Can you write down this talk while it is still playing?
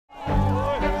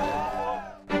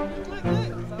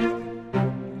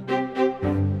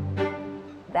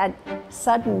that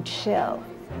sudden chill,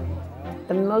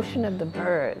 the motion of the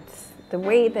birds, the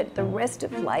way that the rest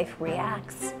of life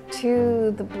reacts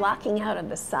to the blocking out of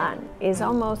the sun is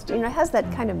almost, it has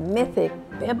that kind of mythic,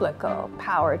 biblical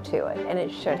power to it, and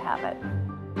it should have it.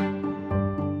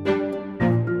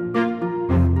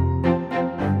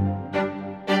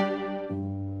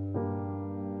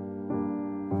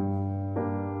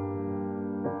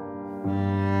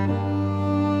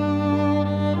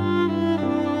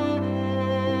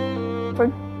 For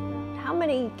how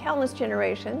many countless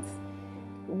generations,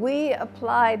 we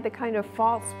applied the kind of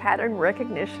false pattern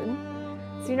recognition.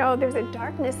 So, there's a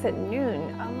darkness at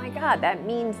noon. Oh my God, that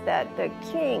means that the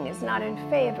king is not in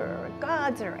favor, or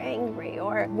gods are angry,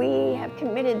 or we have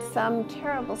committed some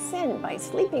terrible sin by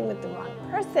sleeping with the wrong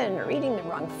person or eating the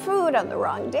wrong food on the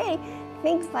wrong day,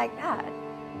 things like that.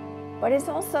 But it's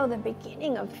also the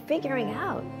beginning of figuring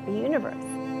out the universe.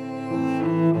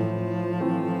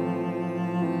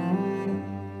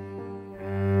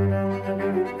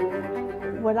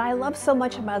 What I love so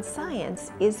much about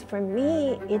science is, for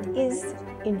me, it is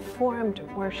informed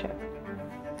worship.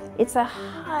 It's a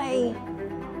high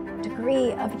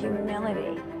degree of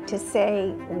humility to say,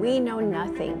 we know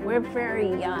nothing, we're very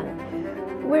young,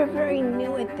 we're very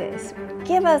new at this.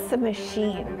 Give us a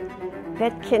machine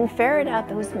that can ferret out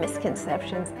those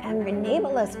misconceptions and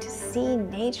enable us to see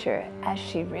nature as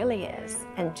she really is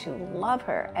and to love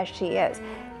her as she is.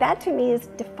 That to me is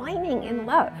defining in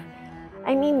love.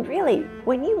 I mean, really,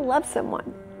 when you love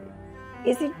someone,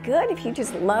 is it good if you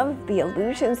just love the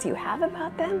illusions you have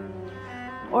about them?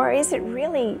 Or is it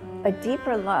really a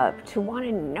deeper love to want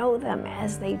to know them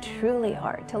as they truly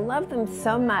are, to love them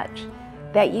so much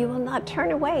that you will not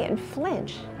turn away and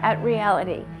flinch at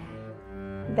reality?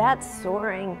 That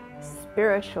soaring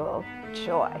spiritual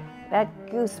joy, that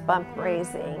goosebump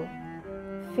raising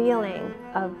feeling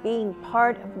of being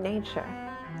part of nature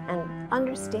and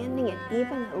understanding it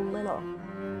even a little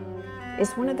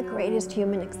is one of the greatest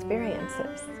human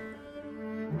experiences.